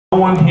No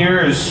one here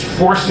is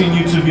forcing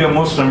you to be a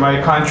Muslim,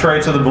 right?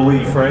 Contrary to the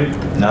belief, right?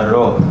 Not at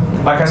all.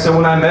 Like I said,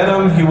 when I met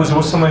him, he was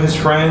with some of his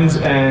friends,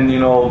 and he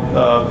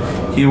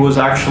was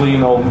actually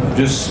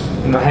just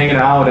hanging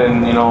out,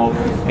 and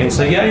and he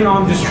said, yeah,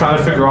 I'm just trying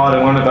to figure out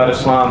and learn about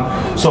Islam.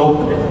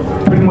 So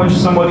pretty much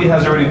somebody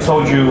has already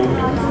told you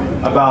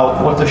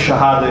about what the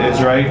shahada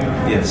is, right?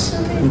 Yes.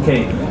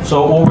 Okay,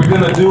 so what we're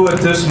gonna do at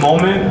this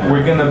moment,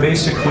 we're gonna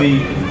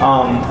basically,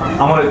 I'm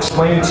gonna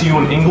explain it to you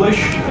in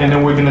English, and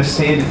then we're gonna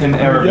say it in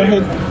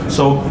Arabic.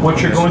 So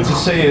what you're going to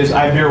say is,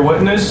 I bear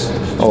witness.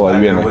 I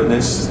bear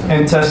witness.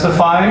 And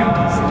testify.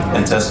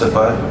 And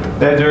testify.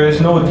 That there is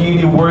no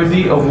deity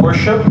worthy of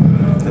worship.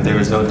 That there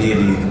is no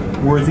deity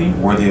worthy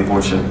of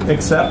worship.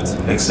 Except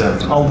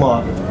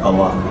Allah.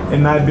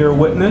 And I bear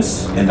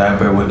witness. And I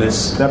bear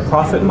witness. That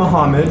Prophet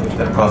Muhammad.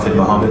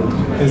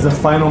 Is the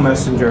final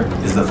messenger.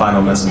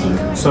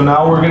 So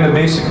now we're going to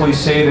basically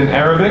say it in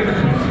Arabic,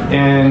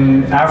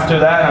 and after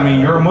that, I mean,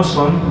 you're a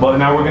Muslim, but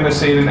now we're going to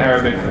say it in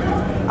Arabic.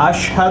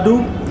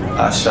 Ashhadu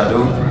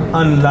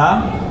an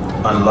la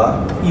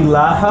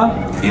ilaha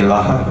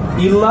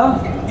illa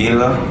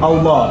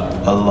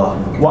Allah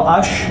wa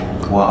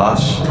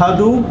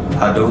ashhadu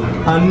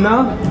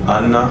anna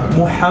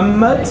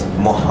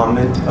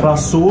Muhammad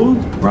Rasul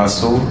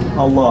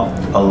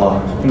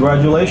Allah.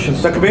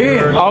 Congratulations.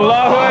 Takbir.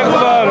 Allahu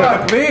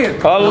Akbar.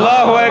 Takbir.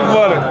 Allahu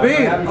Akbar.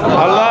 Takbir.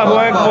 Allahu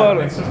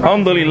Akbar.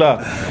 Alhamdulillah.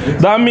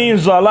 That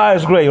means Allah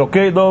is great,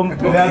 okay? Don't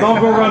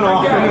go run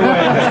off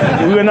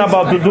anyway. We're not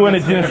about to do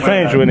anything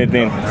strange or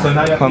anything. So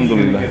now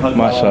Alhamdulillah.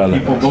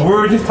 MashaAllah. But we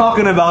were just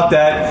talking about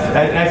that.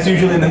 That's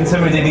usually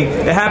intimidating.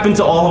 It happened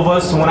to all of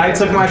us. When I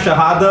took my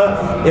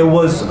shahada, it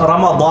was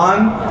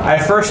Ramadan. I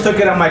first took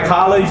it at my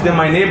college, then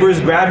my neighbors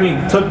grabbed me,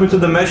 took me to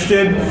the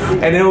masjid,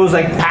 and it was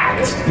like packed.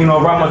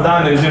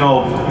 Ramadan is,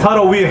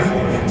 tarawih.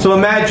 So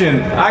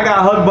imagine, I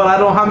got hugged by I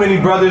don't know how many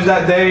brothers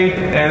that day,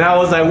 and I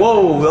was like,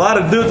 whoa, a lot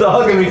of dudes are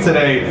hugging me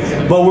today.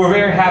 But we're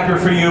very happy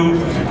for you.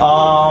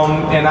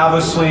 And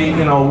obviously,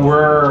 who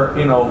are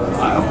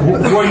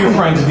your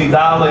friends?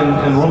 Nidal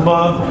and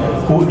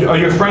Rumba? Are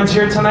your friends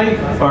here tonight?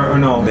 Or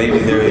no? Maybe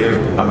they're here.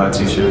 I'm not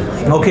too sure.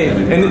 Okay.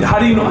 And how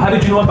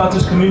did you know about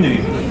this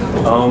community?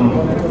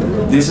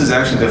 This is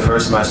actually the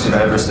first masjid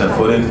I ever stepped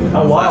foot in.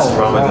 Last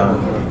Ramadan.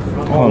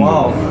 Oh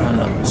wow.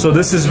 So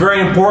this is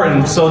very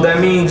important. So that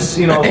means,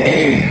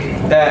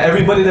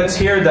 everybody that's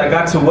here that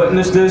got to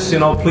witness this,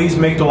 please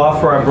make dua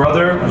for our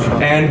brother.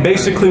 And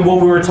basically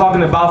what we were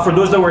talking about, for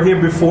those that were here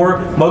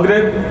before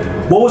Maghrib,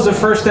 what was the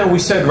first thing we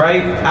said,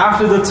 right?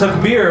 After the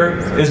takbir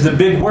is the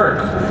big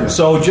work.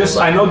 So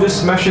I know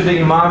this masjid that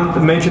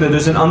Imam mentioned that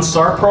there's an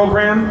Ansar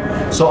program.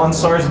 So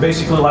Ansar is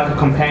basically like a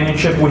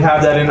companionship. We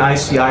have that in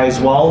ICI as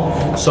well.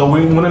 So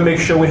we want to make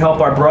sure we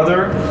help our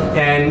brother,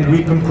 and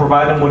we can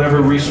provide him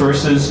whatever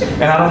resources.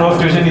 And I don't know if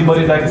there's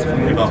anybody that,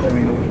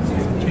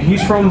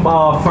 he's from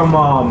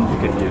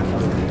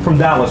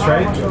Dallas,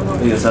 right?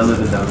 Yes, I live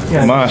in Dallas.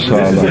 Yeah,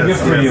 MashaAllah. This is a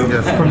gift for you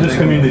from this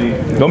community.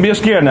 Don't be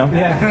scared now.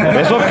 Yeah.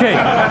 It's okay.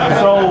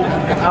 So,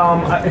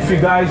 if you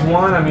guys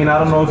want, I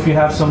don't know if you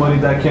have somebody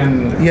that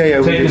can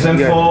take his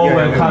info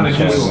and kind of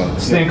just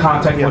stay in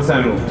contact with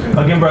them.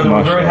 Again, brother,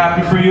 we're very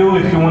happy for you.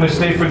 If you want to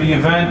stay for the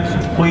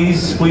event,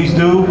 please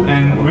do.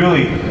 And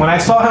really, when I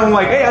saw him, I'm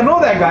like, hey, I know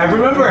that guy. I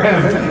remember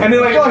him. And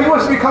they're like, oh, he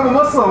wants to become a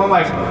Muslim. I'm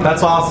like,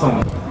 that's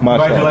awesome.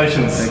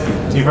 Congratulations.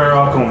 You're very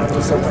welcome.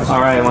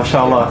 All right,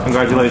 mashallah.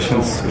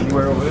 Congratulations. You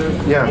were over there?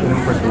 Yeah.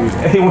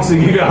 He wants to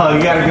give you a hug.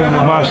 You got to give him a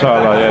hug.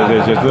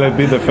 MashaAllah. Just let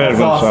be the fair,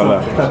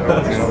 mashallah.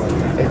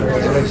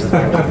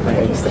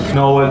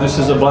 No, this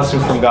is a blessing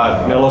from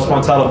God. May Allah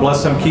subhanahu wa ta'ala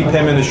bless him, keep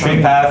him in the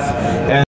straight path. And